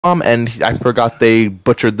and I forgot they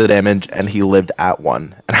butchered the damage, and he lived at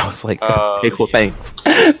 1. And I was like, okay, cool, thanks.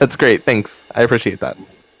 That's great, thanks. I appreciate that.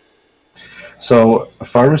 So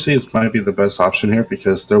Pharmacy might be the best option here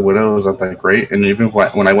because their Widow isn't that great, and even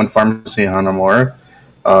when I went Pharmacy Hanamura,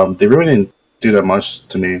 they really didn't do that much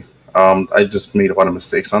to me. I just made a lot of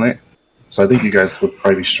mistakes on it, so I think you guys would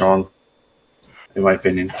probably be strong, in my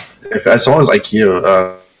opinion. As long as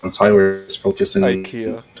IKEA, Tyler is focusing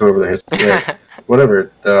over the history,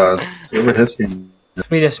 whatever, whoever his game.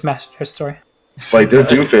 Swedish Master Story. Like their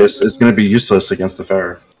Doomfist is going to be useless against the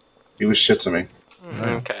Pharaoh. He was shit to me.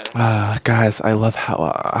 Okay. Guys, I love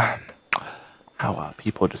how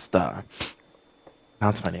people just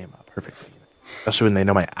pronounce my name perfectly, especially when they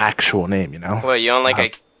know my actual name. You know. Well, you don't like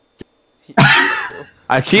IKEA?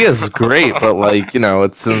 IKEA is great, but like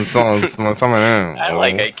it's something. I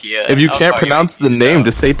like IKEA. If you can't pronounce the name,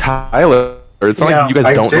 just say Tyler. It's not like you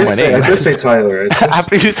guys don't know my name. I did say Tyler.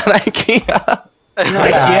 After you said IKEA.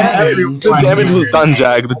 The damage was done,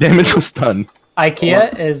 Jag. The damage was done.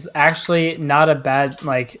 IKEA is actually not a bad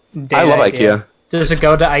date I love idea. IKEA. Just to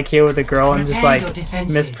go to IKEA with a girl and just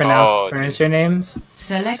mispronounce furniture names.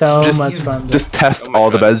 So much fun. Just test all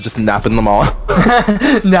the beds, just napping them all.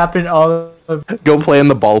 Napping all of Go play in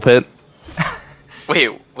the ball pit.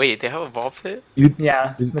 Wait, they have a ball pit?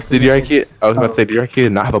 Yeah. Did your IKEA? I was about to say, did your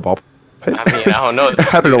IKEA not have a ball pit? I mean, I don't know.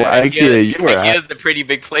 I don't know what IKEA you were at. IKEA's a pretty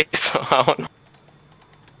big place, so I don't know.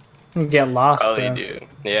 You get lost. Probably do.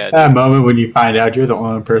 Yeah. That moment when you find out you're the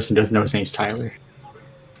only person who doesn't know his name's Tyler.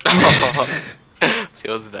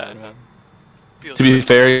 Feels bad, man. To be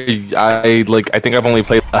fair, I think I've only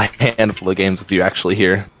played a handful of games with you actually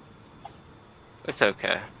here. It's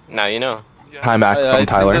okay. Now you know. Hi Max, I'm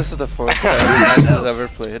Tyler. This is the fourth time Max has ever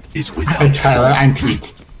played. Hi Tyler, I'm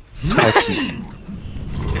Pete. Hi Pete.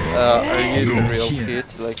 Are you the real Pete?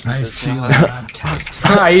 Like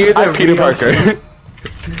Are you the Peter Parker.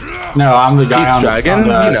 No, I'm the guy on Dragon?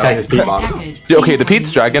 the Texas Pete model. Okay, the Pete's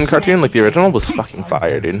Dragon cartoon, like the original, was fucking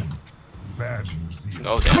fire, dude.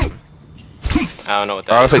 Oh damn. I don't know what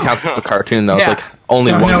that Honestly, it counts as a cartoon though. Yeah. It's like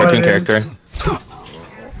only one cartoon character.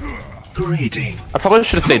 Greetings. I probably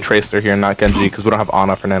should have stayed Tracer here and not Genji because we don't have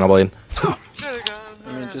Ana for Nanoblade.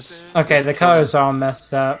 I mean, just Okay, the colors are all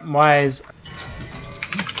messed up. Why is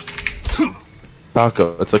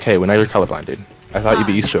Falco, it's okay. We're neither colorblind, dude. I thought you'd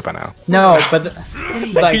be used to it by now. no? But the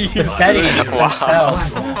settings.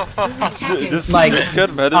 this Like, is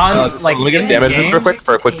good medicine. on Can we get damage real quick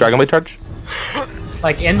for a quick Dragon Blade charge?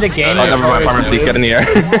 Like in the game. Oh, your never mind. colors Pharmacy, get in the air.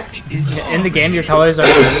 In the game, your colors are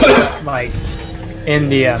like in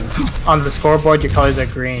the on the scoreboard. Your colors are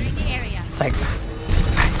green. It's like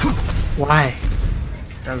why?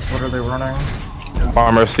 Guys, what are they running?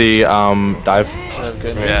 Pharmacy, dive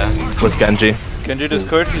Yeah. with Genji. Genji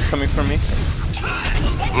Discord, he's coming for me.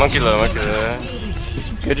 Monkey low, monkey low.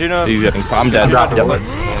 Genji no. He's getting. I'm dead. Yep.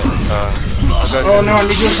 Oh no, I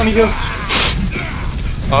need this.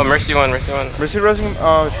 Oh, Mercy one. Mercy Rosing him.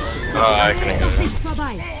 Oh, I couldn't get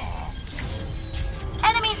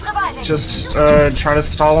it. Just try to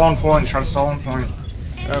stall on point. I'm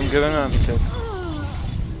giving him a kick.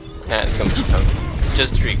 Nah, it's gonna be tough.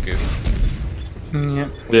 Just Riku. Yeah.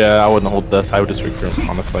 Yeah, I wouldn't hold this. I would just regroup,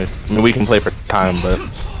 honestly. I mean, we can play for time, but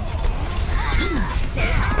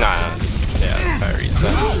Nah, yeah, if I read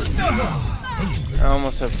that. I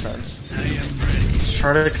almost have friends. Let's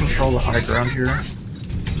try to control the high ground here.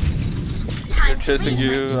 They're chasing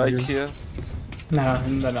you, IKEA. No,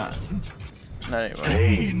 they're not. Not anymore.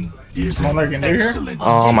 Pain is Come on, an get in here. excellent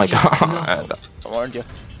oh my god. I warned you.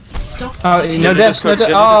 Oh, no death, no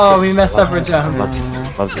death. Oh, we messed up for jump.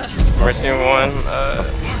 Love this. Mercy one.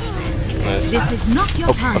 This is not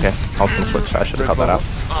your time. Okay, I was gonna switch. I should have held that out.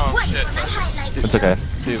 Oh shit. It's okay.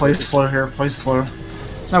 Play slow here. Play slow.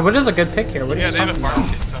 No, what is a good pick here? What are Yeah, you they have a talking about?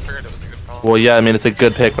 pharmacy, so I figured it was a good call. Well, yeah, I mean, it's a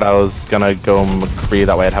good pick, but I was gonna go McCree.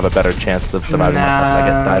 That way I'd have a better chance of surviving myself. I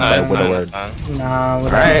get died by a widow word. No.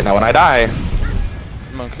 Alright, now when I die.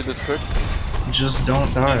 Monkey Discord. Just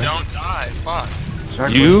don't die. Don't die. Fuck.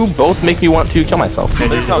 Exactly. You both make me want to kill myself. Click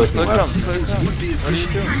come. What are you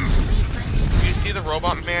doing? Do you see the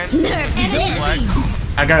robot man?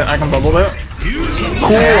 I can bubble it.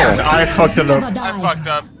 Cool. And I fucked it up. I fucked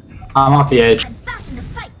up. I'm off the edge.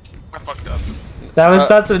 I fucked up. That was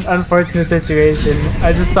such an unfortunate situation.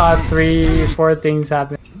 I just saw 3-4 things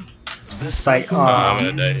happen. It's like, I'm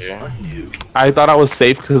gonna die here. I thought I was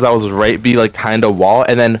safe because I was right be like kind of wall,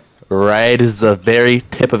 and then right as the very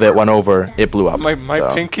tip of it went over, it blew up. My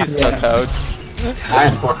So. pinky's not out. I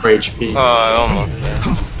have 4 HP. Oh, I almost did.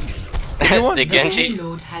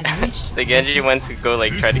 The Genji went to go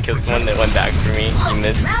like try to kill someone that went back for me. He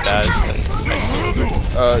missed that and I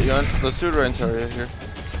Let's do Ryan's area here.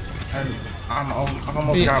 I'm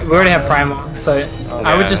almost got. We already have Primal, so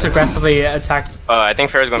I would just aggressively attack. I think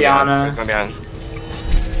Fair's going Diana. behind.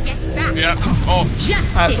 Yeah. Oh.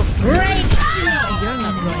 Justice. You're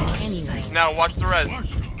not going anywhere. Now watch the res.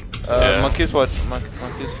 Monkey's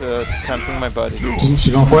camping my body.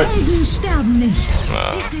 She's going for it.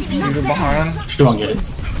 You're behind. She won't get it.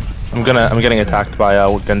 I'm getting attacked by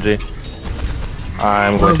Genji.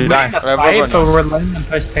 I'm going to die. Fight, but we're letting them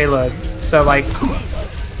push payload. So like,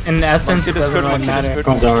 in essence, it doesn't really matter.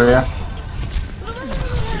 Comes over, yeah.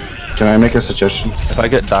 Can I make a suggestion? If I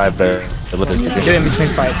get dived there, it literally Get in between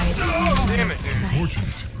fights.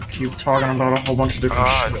 Keep talking about a whole bunch of different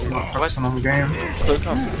shit. Not focusing on the game.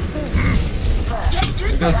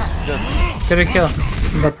 Get a kill.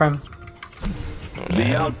 The Prime.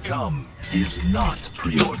 The outcome is not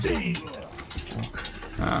preordained.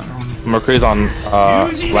 McCree's on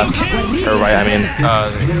left or right. I mean,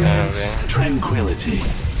 Tranquility.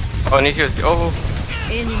 Oh, need to. Oh.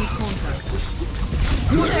 Enemy contact.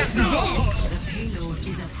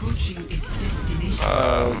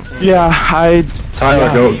 yeah,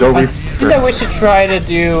 Tyler, go I think that we should try to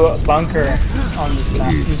do bunker on this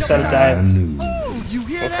map instead of dive.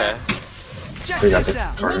 Okay. They got the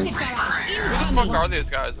card. Who the fuck are these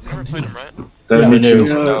guys? I've never played them, right? They're new.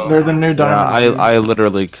 They're the new Yeah, diamond. I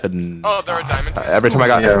literally couldn't. Oh, they're a diamond. Every time I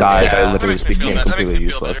got died, Yeah, I that literally makes me feel became better. That completely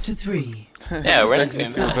makes me feel useless. Yeah, we're Makes me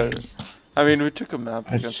feel better. I mean, we took a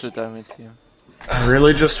map against the diamond team. I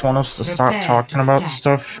really just want us to stop talking about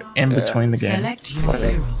stuff in between the game.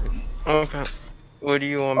 Okay. Where do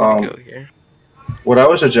you want me to go here? What I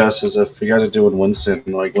would suggest is if you guys are doing Winston,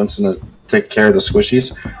 like Winston to take care of the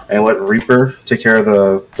squishies, and let Reaper take care of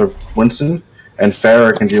the Winston, and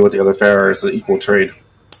Farrah can deal with the other Farrah as an equal trade.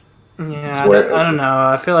 Yeah, I don't know.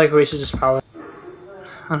 I feel like we should just probably.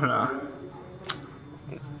 I don't know.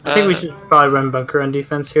 I think we should probably run bunker on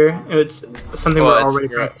defense here. It's something we're already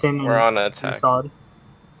practicing. We're on attack. Solid.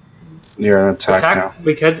 You're on attack now.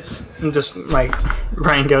 We could just like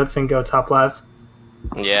Ryan goats and go top left.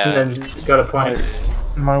 Yeah. And then go to point.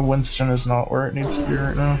 My Winston is not where it needs to be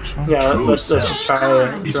right now. So. Yeah, let's try to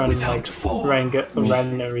run like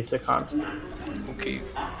run no reset comps. Okay.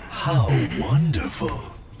 How wonderful.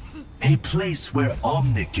 A place where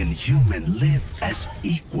Omnic and human live as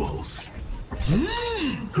equals.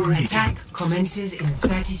 Great. Attack commences in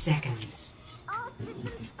 30 seconds.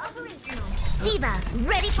 Diva,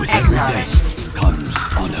 ready for With every death comes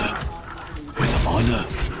honor. With honor,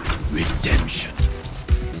 redemption.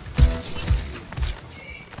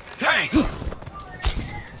 I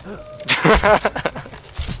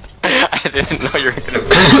didn't know you were gonna.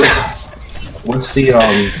 What's the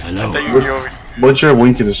what's your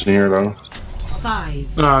win condition here though?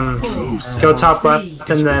 5. Go top left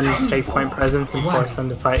and then take point presence and force them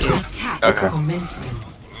to fight you. Attack commencing.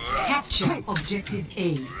 Capture objective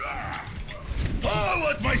A.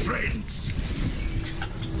 Forward, my friends.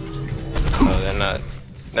 Oh, they're not.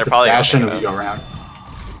 They're probably. Fashion as you go around.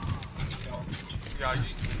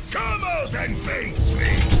 Come out and face me.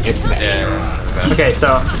 It's bad. Yeah. Okay,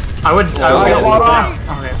 so I would. Okay.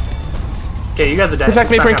 Okay, you guys are dead. Protect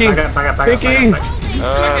me, Frankie. Back up. Frankie.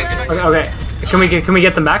 Okay. Can we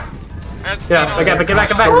get them back? Yeah. Get back. Go.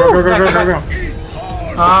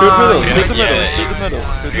 Shoot the middle.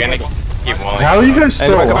 You're gonna keep walling. How are you guys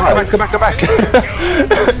still alive? Go back.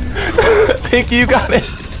 Pinky, you got it.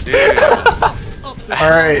 Dude.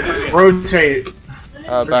 Alright, rotate.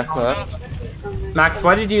 Back left. Max,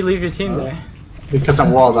 why did you leave your team there? Because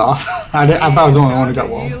I'm walled off. I thought I was the only one who got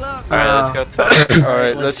walled. Alright, let's go.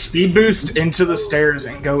 Alright, let's Speed boost into the stairs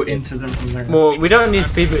and go into them from there. Well, we don't need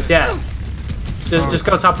speed boost yet. Just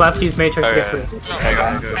go top left, use Matrix to get through.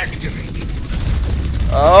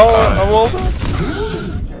 Oh, I'm walled off.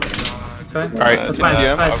 It's fine. Alright, It's fine.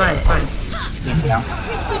 It's fine.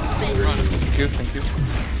 Thank you.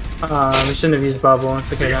 We shouldn't have used bubble.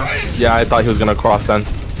 It's okay now. Yeah, I thought he was gonna cross then.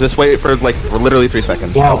 Just wait for like literally 3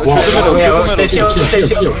 seconds. Wall. Stay shield.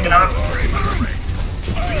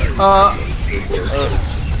 Oh,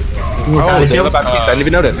 they have a back piece. I didn't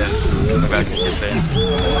even notice.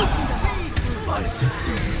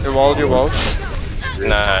 You're walled.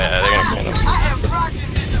 Nah, they're gonna kill us.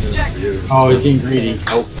 Oh, he's getting greedy.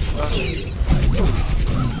 Oh.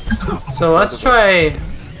 So let's try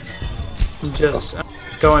just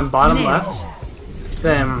going bottom left,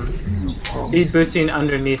 then speed boosting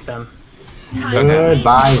underneath them.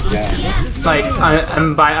 Goodbye, then. Like,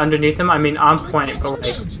 and by underneath them, I mean on point, but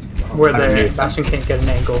like where the Bastion can't get an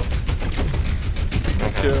angle.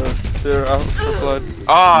 They're out for blood.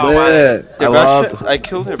 Oh, Lit. I love. I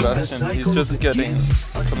killed their Bastion. He's just coming in.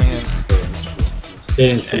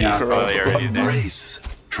 didn't see Yeah, that. probably already there. Embrace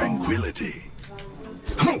tranquility.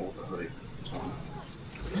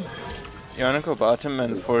 You wanna go bottom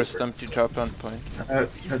and force them to drop on point?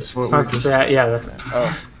 That's what Not we just. that, yeah.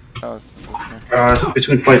 Oh. Oh,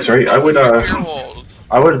 Between fights, right? I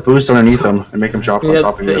would boost underneath him and make him drop on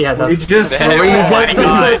top of you. Yeah, that's We just. Oh my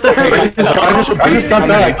god. I just got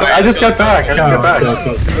back. I just got back. Let's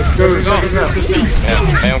go. Yeah,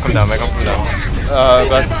 make him come down, make him come down.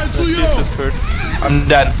 but she's just hurt. I'm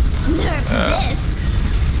dead.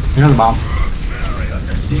 You're on the bomb.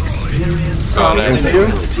 Experience Oh,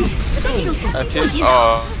 tranquility.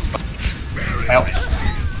 Oh.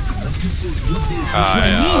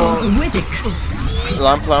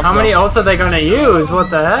 Lamp. How many ults are they gonna use? What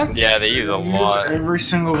the heck? Yeah, they use a Use lot. every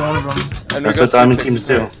single one of them. And That's what diamond teams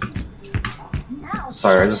do.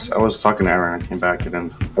 Sorry, I was talking to Aaron and I came back and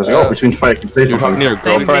then I was like, oh, between fight, I can say something. Near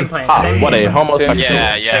Same girlfriend. game plan, Ah, same what a game homosexual.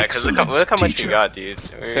 Yeah, because look how much you got, dude.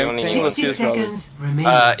 We Same only thing. need... 60 seconds remaining.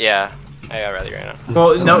 Yeah. I got Rally right now.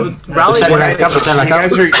 Well, no, Rally Set it back up. Set it You back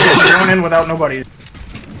guys up. are going in without nobody.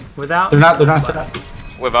 without. They're not set up.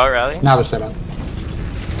 Without Rally? Now they're set up.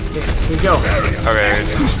 Here we go. Okay.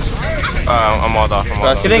 I'm walled off.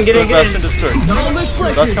 Get in, get in, get in. Destroy.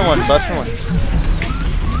 Last one.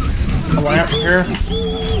 A lamp here.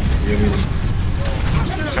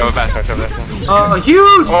 Show it back, show it back. Oh,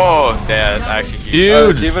 huge! Oh, that's actually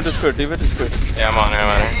huge. Dude. Diva Discord. Yeah, I'm on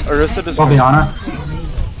it. Arista Discord. Bobbiana.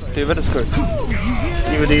 Diva Discord.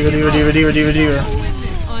 Diva.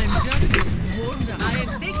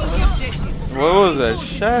 What was that?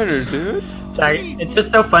 Shatter, dude. Sorry, it's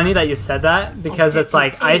just so funny that you said that because it's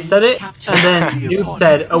like I said it and then Noob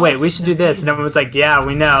said, "Oh wait, we should do this," and everyone was like, "Yeah,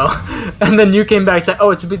 we know," and then you came back and said,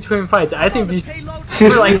 "Oh, it's between fights." I think you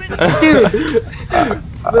were like, "Dude."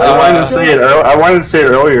 I wanted to say it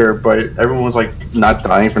earlier, but everyone was like not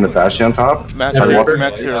dying from the Bastion on top. Max Sorry, here, what?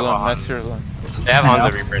 Max here alone. They have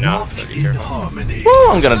Hanzo Reaper now, so be careful. Harmony. Woo,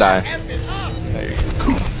 I'm gonna die. There you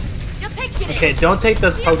go. Okay, don't take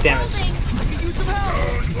this poke damage.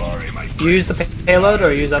 Use the payload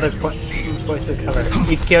or use other points to cover.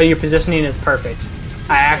 EQ, your positioning is perfect.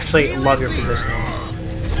 I actually love your positioning.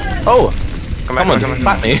 Oh, come on,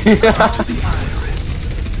 slap me.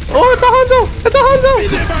 Oh, it's a Hanzo! It's a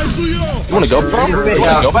Hanzo! You wanna go, bro? You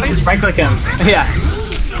wanna go, buddy? Right click him. Yeah.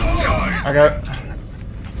 I got.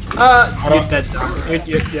 You're dead.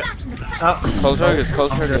 You're oh. Close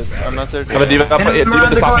targets. I'm not there. Have a Diva up. Diva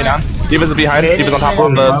to stop me down. Diva's behind. Diva's on top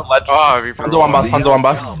on the ledge. Oh, Reaper. Hanzo on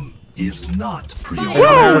bus. Is not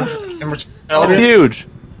That's huge.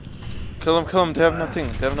 Kill him. They have nothing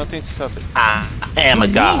to stop it. I am a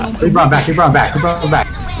god. We brought back.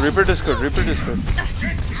 Reaper Discord.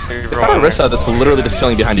 It's not Arissa that's literally just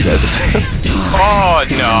chilling behind you guys. Oh,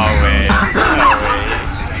 no way.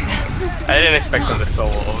 I didn't expect them to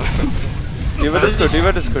solo. Diva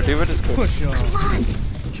Discord.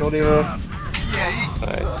 Kill Diva.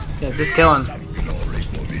 Nice. Yeah, just kill him.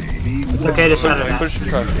 It's okay to shatter that. Push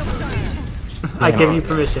across. I give you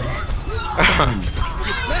permission.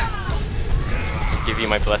 Give you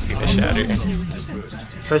my blessing to shatter.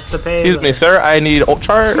 Push the payload. Excuse me, sir. I need ult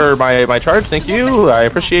charge or my charge. Thank you. I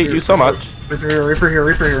appreciate you so much. Reaper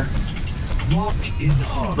here.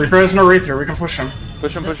 Reaper has no wraith here. We can push him.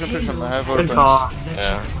 Push him. I have Good orb. call.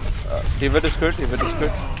 Yeah. Diva Discord.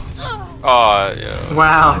 Oh, yeah.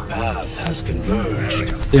 Wow. has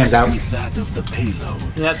converged. Damn's out. That of the payload.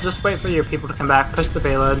 Yeah, just wait for your people to come back. Push the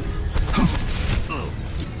payload.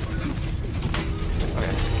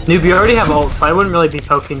 Noob, you already have ult, so I wouldn't really be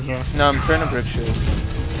poking here. No, I'm trying to break shield.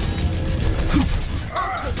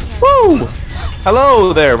 Woo!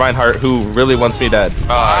 Hello there, Reinhardt, who really wants me dead.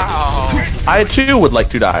 I too would like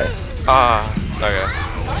to die. Okay.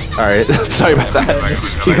 Alright, sorry about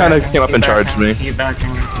that. He kind of came up and charged me. Keep backing.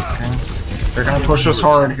 Okay. They're gonna push us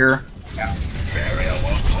hard here.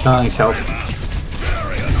 Nice help.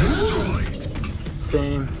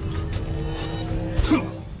 Same.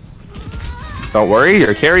 Don't worry,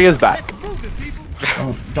 your carry is back.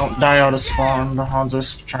 Don't die out of spawn. The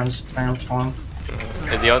Hanzo's trying to spam spawn.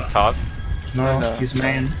 Is he on top? No, he's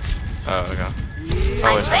main. Oh, okay.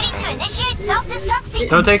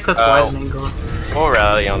 Don't take such wide angle. We'll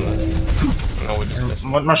rally on this. No, we'll just...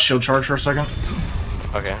 Let my shield charge for a second.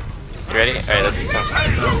 Okay. You ready? Alright, let's do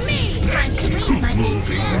something.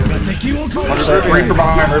 Reaper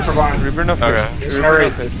behind. Reaper no Okay.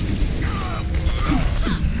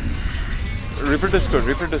 Reaper Discord.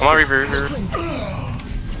 Come on, Reaper.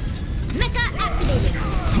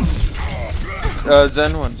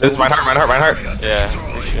 Zen 1. It's Reinhardt. Yeah.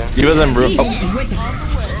 You was in room.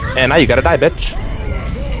 Oh. And now you gotta die, bitch.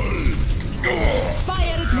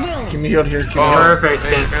 me healed here. Keep me healed. Perfect.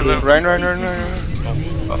 Thank you. Run.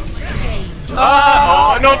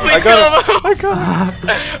 Oh, no, please I got him.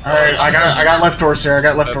 Alright, I got left horse here. I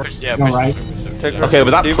got left horse. Yeah, Alright. Okay,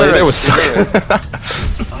 but that play there was so.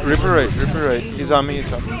 Reaper right. He's on me.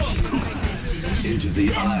 Into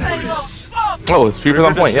the iris. Oh, it's Reaper's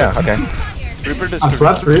on point. Yeah. Okay. Reaper I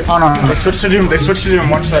slept. Oh no. They switched to Doom.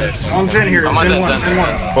 Watch that. One's in here. It's in one.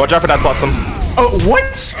 Watch out for that blossom. Oh,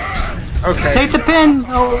 what? Okay. Take the pin.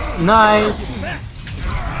 Oh, nice.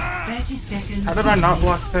 30 seconds. How did I not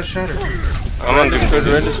block that shatter? I'm on Discord.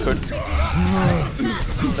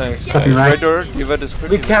 Thanks. Copy right. Right door. Diva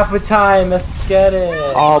Discord. Recap with time. Let's get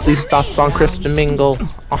it. All these thoughts on Christian Mingle.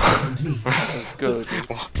 That's good.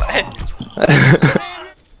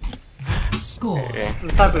 Score.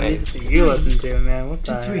 What type of music do you listen to, man? What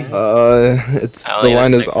the heck? It's the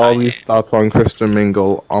line is all these thoughts on Christian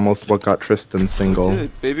Mingle. Almost what got Tristan single. Dude,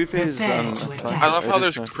 Babyface is on. I love how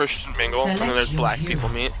there's Christian mingle, and then there's black people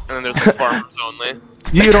meet, and then there's like farmers only.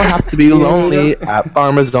 You don't have to be lonely at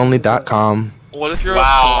farmersonly.com. What if you're a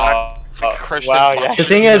black Christian? Wow, yeah. The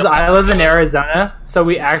thing is, I live in Arizona, so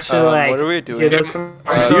we actually like. What are we doing? hear those Do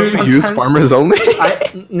commercials you use sometimes. farmers only?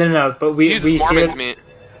 No, but we Use hear. Mormons meet.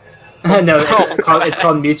 No, it's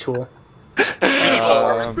called mutual. What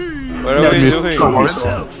are No, we just doing? call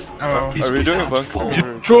Are we doing a bunker?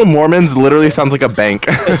 Mutual Mormons literally sounds like a bank.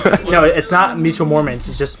 No, it's not mutual Mormons.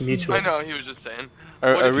 It's just mutual. I know, he was just saying.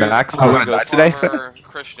 Are we? Max, I'm gonna die today. Former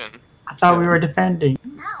Christian. I thought we were defending.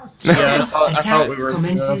 Yeah, I thought we were.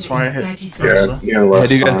 That's why I hit. Hey, do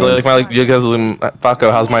you guys like my Paco?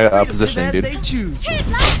 How's my positioning, dude?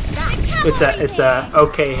 It's a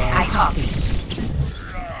okay hand.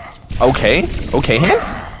 Okay hand?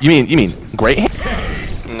 You mean great hand?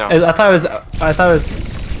 No. I thought it was.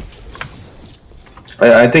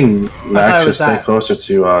 I think Max should was stay that. closer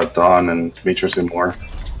to Dawn and Demetrius and more.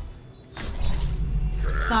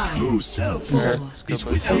 5, True self 4, is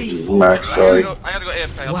without 3, Max, sorry. I gotta go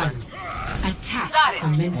AFK. I'll 1. talk. Attack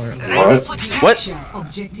commencing. What? What?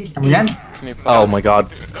 Objective Come again? Oh my god,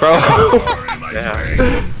 bro. Yeah.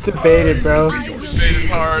 Debated, bro. Debated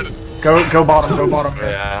hard. Go bottom.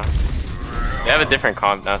 Yeah. They have a different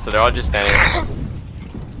comp now, so they're all just standing.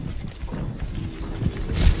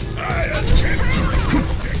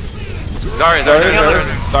 Sorry.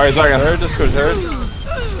 Her Discord.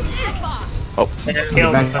 Up right.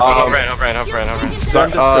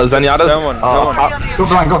 Zenyatta's. Down one. Go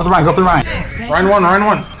for the Ryan. Ryan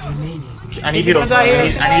one. I need heals.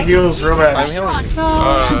 I need heals real bad. I'm healing.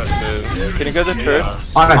 Can you get the turret?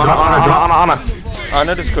 Anna.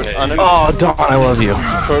 Anna Discord. Oh, Dawn, I love you.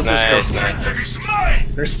 Nice.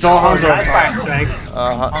 There's still Hanzo on top.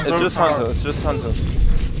 It's just Hanzo.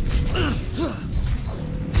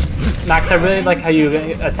 Max, I really like how you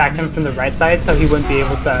attacked him from the right side, so he wouldn't be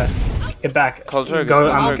able to get back. Culture Go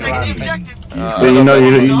gets on the better. left. So you know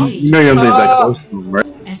you don't live that close, right?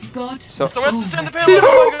 Escort. Someone has to stand the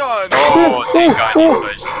payload. Oh my god. Oh,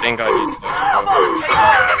 thank God you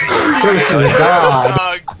pushed. This is a god.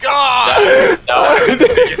 Oh god. That was the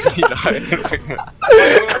biggest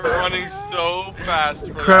We're running so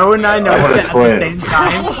fast. Crow and I noticed it at the quit. same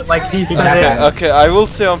time. Like he said it. Okay, I will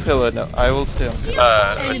stay on pillar now.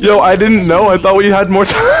 Yo, I didn't know. I thought we had more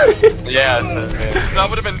time. Yeah, That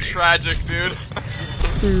would have been tragic, dude.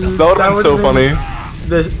 That would have been so funny.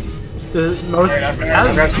 The most.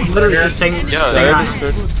 That was literally just saying.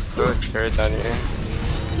 Those turrets down here.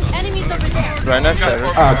 Enemies over there. Right next to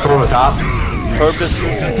her. Throw the top. Torb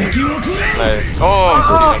Discord. Nice. Oh,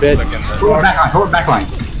 Hold back line.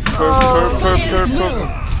 Torb.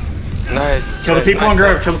 Nice. Kill the people on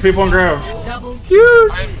Grove. I have feet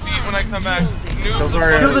when I come back. Kill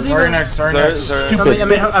Zarya next. I'm sorry.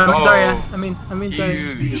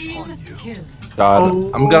 God,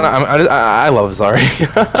 I love Zari.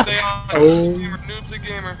 Noob's a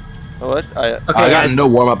gamer. What? I got no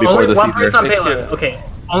warm up before this one person on either. payload. Okay,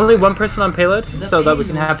 only one person on payload, so that we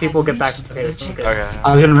can have people get back to payload. Okay.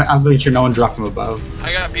 I was gonna make sure no one dropped from above.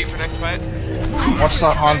 I got beat for next fight. Watch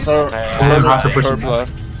that Hanzo. Torb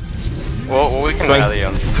left. Well, we can rally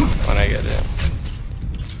him when I get it.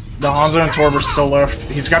 The Hanzo and Torb are still left.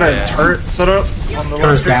 He's got a turret set up on the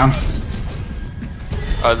Turret's left. down.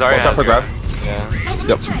 Oh, Zarya Watch out for grab. Yeah.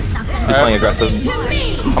 Yep. He's playing aggressive.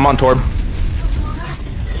 I'm on Torb.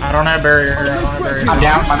 I don't have barrier here. I'm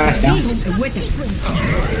down. My man's down.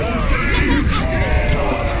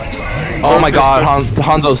 Oh my god,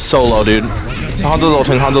 Hanzo's so low, dude.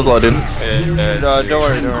 Hanzo's low, dude. Don't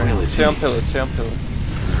worry. Stay on pillar.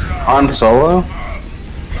 On solo?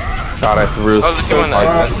 God, I threw. Oh, there's someone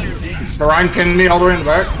The Ryan pinned me all the way in the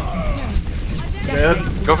back. Dead.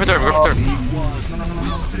 Go for turret.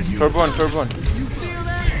 Turbo 1, Turbo 1.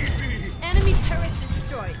 Enemy turret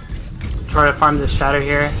destroyed. Try to farm the shadow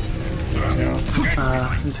here.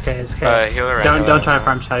 It's okay, it's okay. Healer right Don't try to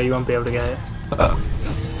farm shadow, you won't be able to get it.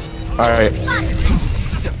 Alright.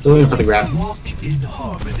 Looking for the grab. Walk in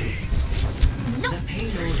harmony.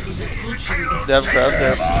 They have grab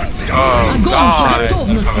there. Oh god!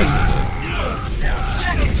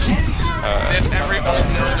 Every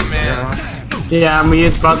man. Yeah, and we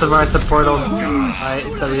used both of our support ults,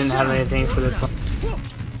 so we didn't have anything for this one.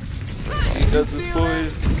 Got this,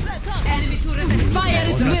 boys. Fire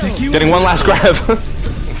at will. Getting one last grab.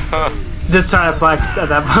 Just trying to flex at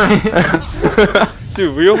that point.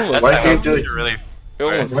 Dude, we almost. Why can't you do it? Really. We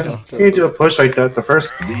almost. Why can't you do a push like that the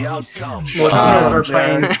first? The outcome. We're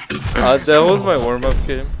playing. That was my warm-up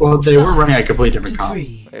game. Well, they were running a completely different comp.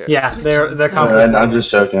 Yeah, they're confident. I'm just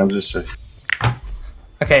joking. I'm just joking.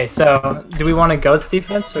 Okay, so do we want to goats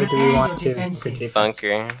defense or do we want to good defense?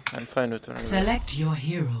 Bunker. I'm fine with whatever. Select your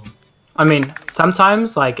hero. I mean,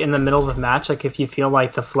 sometimes like in the middle of a match, like if you feel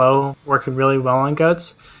like the flow working really well on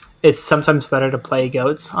goats, it's sometimes better to play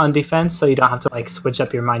goats on defense, so you don't have to like switch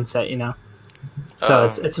up your mindset, you know. So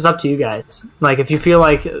it's just up to you guys. Like if you feel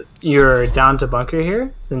like you're down to bunker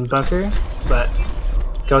here, then bunker, but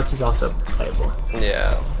goats is also playable.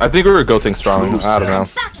 Yeah. I think we were goating strong. I don't know.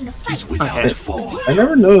 Okay. I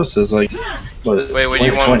never noticed this. Like, what? Wait, what do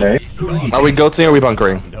you want? Point A? Are we goating or are we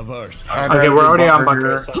bunkering? Okay, we're already on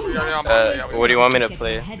bunker. So. What do you want me to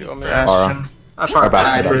play? Do you want me to... Bastion. Far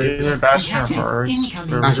back. Either Bastion or Forest.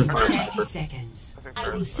 Incoming 30 seconds.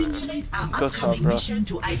 Go top, bro.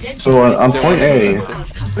 So on point A,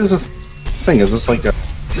 what is this thing? Is this like a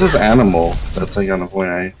animal that's like on a point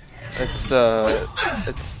A? It's the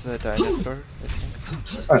dinosaur, I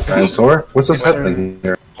think. A dinosaur? What's this head thing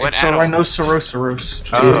here? It's a rhinoceros.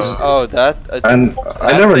 Oh, that? And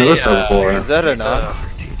I never noticed that before. Is that a knot?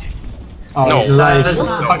 Oh, No. he's like,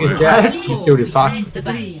 fucking Jack. You see what he's talking.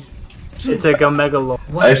 It's like a megalo.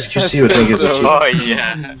 SQC would think it's a Oh Cheeto.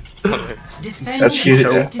 yeah.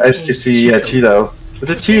 SQC, yeah, Cheeto. It's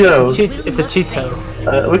a Cheeto! It's a Cheeto.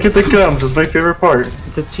 Look at the gums, it's my favorite part.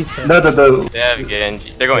 It's a Cheeto. No. They have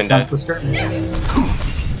Genji. They're going down. The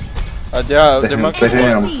monkey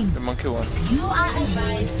ham. one. The monkey one.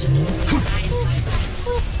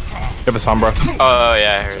 Give a Sombra. Oh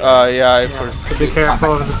yeah, I heard. Yeah, I first. So be careful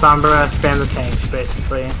with the Sombra, spam the tanks,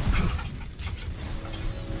 basically.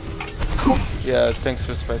 Yeah, thanks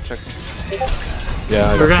for spy checking.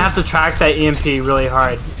 Yeah. We're gonna have to track that EMP really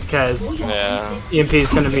hard, because EMP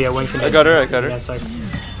is gonna be a win condition. I got her. Yeah, it's like,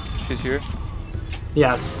 She's here.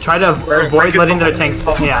 yeah, try to avoid letting their tanks.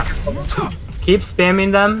 Yeah. Keep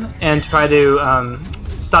spamming them and try to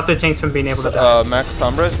stop their tanks from being able to die. Max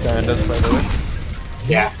Sombra is behind us, by the way.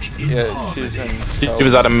 Yeah. Yeah, she's in. She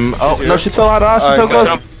was at him. Oh, no, she's still out. She's so close.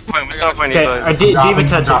 Okay, our D.Va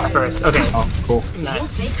touches first. Okay. Oh, cool.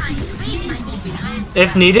 Nice.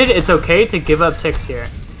 If needed, it's okay to give up ticks here.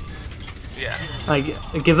 Yeah. Like,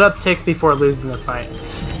 give up ticks before losing the fight.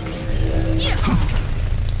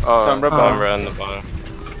 Oh, Sombra on the bottom.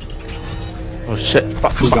 Oh shit.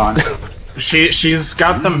 Fuck. He's gone. She's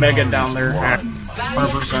got the mega down there at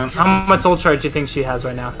 100%. How much ultra do you think she has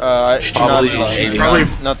right now? Probably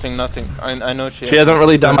nothing. I know she. She hasn't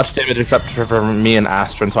really done much damage except for me and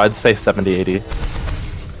Astron, so I'd say 70-80.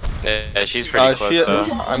 Yeah, she's pretty close though.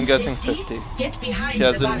 I'm guessing 50. She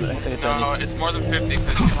hasn't hit No, it's more than 50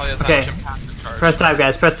 because she probably has Okay. action passive charge. Press tab,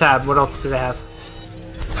 guys. Press tab. What else do they have?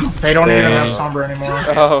 They don't even have Sombra anymore.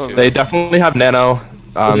 Oh, They definitely have Nano.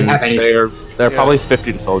 They're probably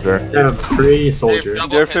 50 to Soldier. They're pretty soldier.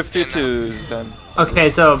 they're 52 then.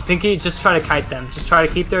 Okay, so Pinky, just try to kite them. Just try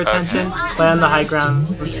to keep their attention. Play on the high ground.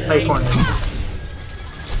 Play corners.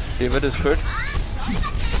 David is good.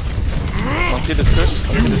 Monkey is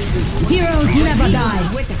good. Heroes never die.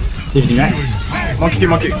 Did you back?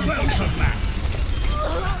 Monkey.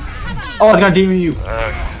 Oh, it's gonna demon you.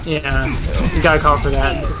 Yeah, you gotta call for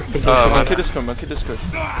that. Monkey is good.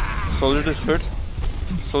 Soldier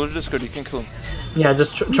is good. You can kill him. Yeah,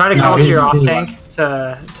 just try to call to your off tank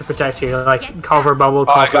to protect you. Like call for bubble.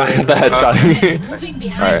 Call for The headshot.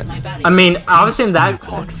 Alright. I mean, obviously in that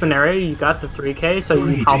scenario, you got the 3K, so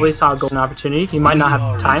you probably saw a golden opportunity. You might not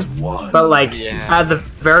have time, but like at the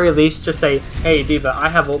very least, just say, "Hey, D.Va, I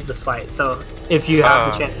have ult this fight." So if you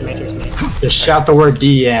have the chance to matrix me, Just shout the word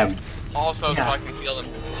DM. Also, so I can heal them,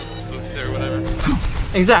 boost it or whatever.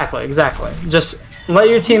 Exactly. Just let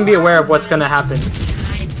your team be aware of what's gonna happen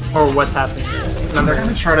or what's happening. Remember, They're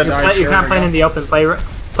gonna try to die. you're kind of playing in the open.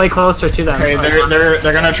 Play closer to them. Okay,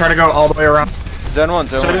 they're gonna try to go all the way around. Zen one.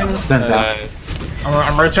 Zen's out.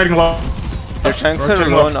 I'm rotating low. Your tanks are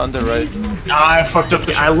alone on the right. I fucked up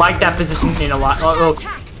the I like that positioning a lot. Oh,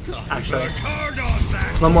 actually.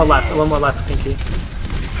 A little more left, thank you.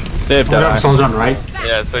 They have dead eye. Soldier on right.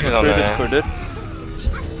 Yeah, so he's on We're there. discorded.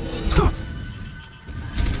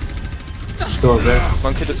 Still over there.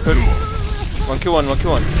 Monkey discord. Monkey one.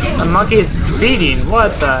 The monkey is feeding.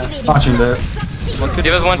 What the? Watching there. Monkey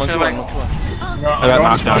Give us one monkey to one. the I got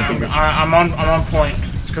knocked down. I'm on point.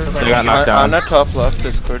 It's 'cause They got knocked down. Ana top left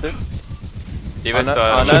discorded. Diva's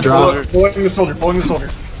Ana drop. Pulling the soldier.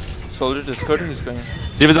 Soldier discorded. He's going.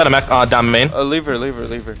 Diva's at a mech down main. Leave her.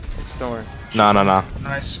 Don't worry. No.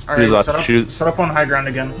 Nice. He's Alright, left. set up on high ground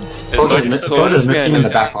again. Soldier's missing in the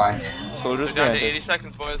back line. Soldier's Down to behind. 80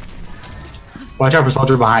 seconds, boys. Watch out for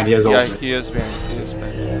soldier behind. He has Yeah, ultimate. he is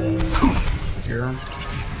behind. Here.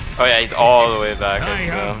 Oh yeah, he's all the way back.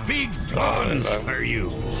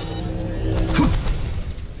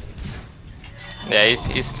 Yeah,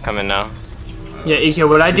 he's coming now. Yeah, EK,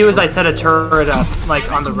 what I do is I set a turret up,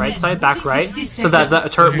 like on the right side, back right, so that the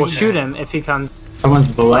turret will shoot him if he comes. Someone's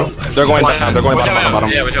below. They're going down. They're going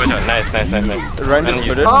bottom. Yeah, watch out. Nice. Ryan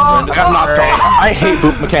discorded. I got knocked off. I hate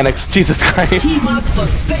boot mechanics. Jesus Christ. Team up for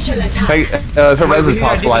special attack. Hey, if a res is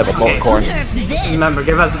possible, I have a bullet core. Remember,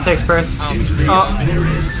 give out the ticks first. Oh.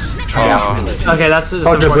 Okay, that's just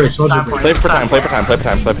Soldier important. bridge, soldier Time bridge. point. Play for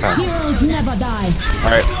time. Heroes never die.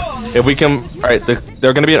 Alright. If we can... Alright,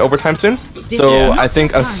 they're gonna be in overtime soon. So I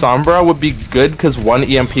think a Sombra would be good because one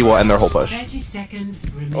EMP will end their whole push. 30 seconds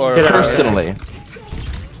remaining. Or Personally.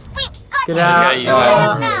 Get out.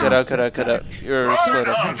 get out. You're split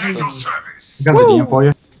up. Here comes a DM for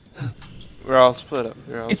you. We're all split up.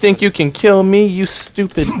 You think you can kill me, you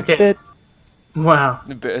stupid bit? Wow.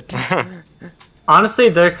 Bit. Honestly,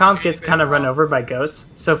 their comp gets kind of run over by goats.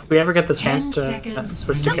 So if we ever get the chance to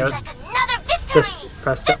switch to goat, just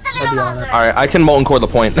press it. I'd be on it. Alright, I can molten core the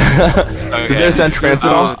point. Did there's entrance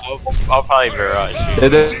at all? I'll probably barrage.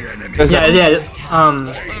 Yeah.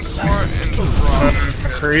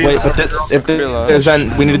 Wait, but if there's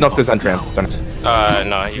we need to know if there's entrance. Then.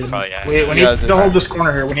 No, he probably has. We need to hold this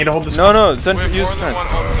corner here. No, Zen use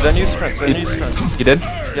strength. He did?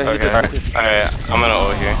 Yeah, he Okay. did. Alright, I'm gonna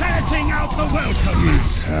ult here.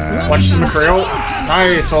 Watch the McCrail.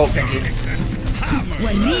 Nice ult, Pinky.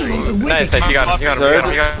 Nice, you got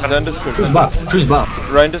him. Zen discord. Who's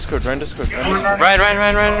buff? Ryan discord. Ryan.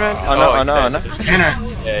 Ana.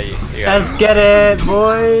 Yeah, you got Let's get it,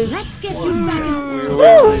 boys. Let's get you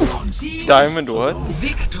back. Diamond what?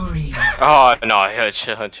 Victory. Oh no,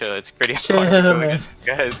 chill. It's pretty hard. Man.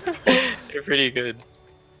 Guys, you're pretty good.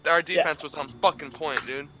 Our defense was on fucking point,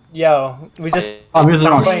 dude. Yo, we just. I'm using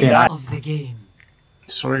the wrong skin. Of the game.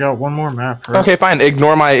 So we got one more map, right? Okay, fine.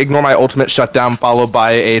 Ignore my ultimate shutdown followed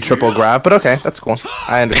by a triple grab, but okay, that's cool.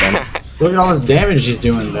 I understand. Look at all this damage he's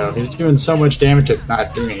doing, though. He's doing so much damage, it's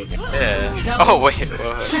not doing anything. Yeah. Oh wait.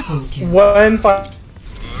 Whoa. Triple kill. 1 5.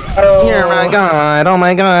 Oh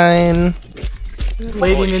my god.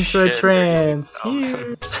 Leading Holy into a shit, trance.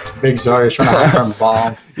 Big Zarya's trying to hyper him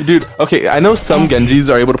bomb. Dude, okay, I know some Genjis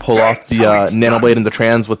are able to pull off the nanoblade and the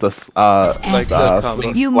trans with the Like the combo.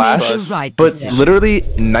 swing You splash, made the right but decision. literally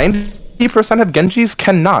 90% of Genjis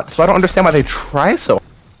cannot. So I don't understand why they try so.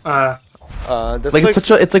 That's Like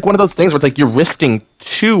it's like one of those things where it's like you're risking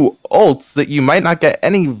 2 ults that you might not get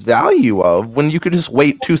any value of when you could just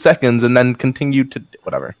wait 2 seconds and then continue to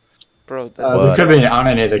whatever. Bro, There could be an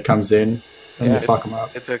Anane that comes in and Yeah, fuck him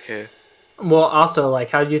up. It's okay. Well, also, like,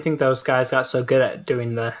 how do you think those guys got so good at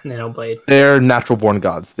doing the nanoblade? They're natural born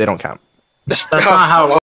gods. They don't count. That's not how it works.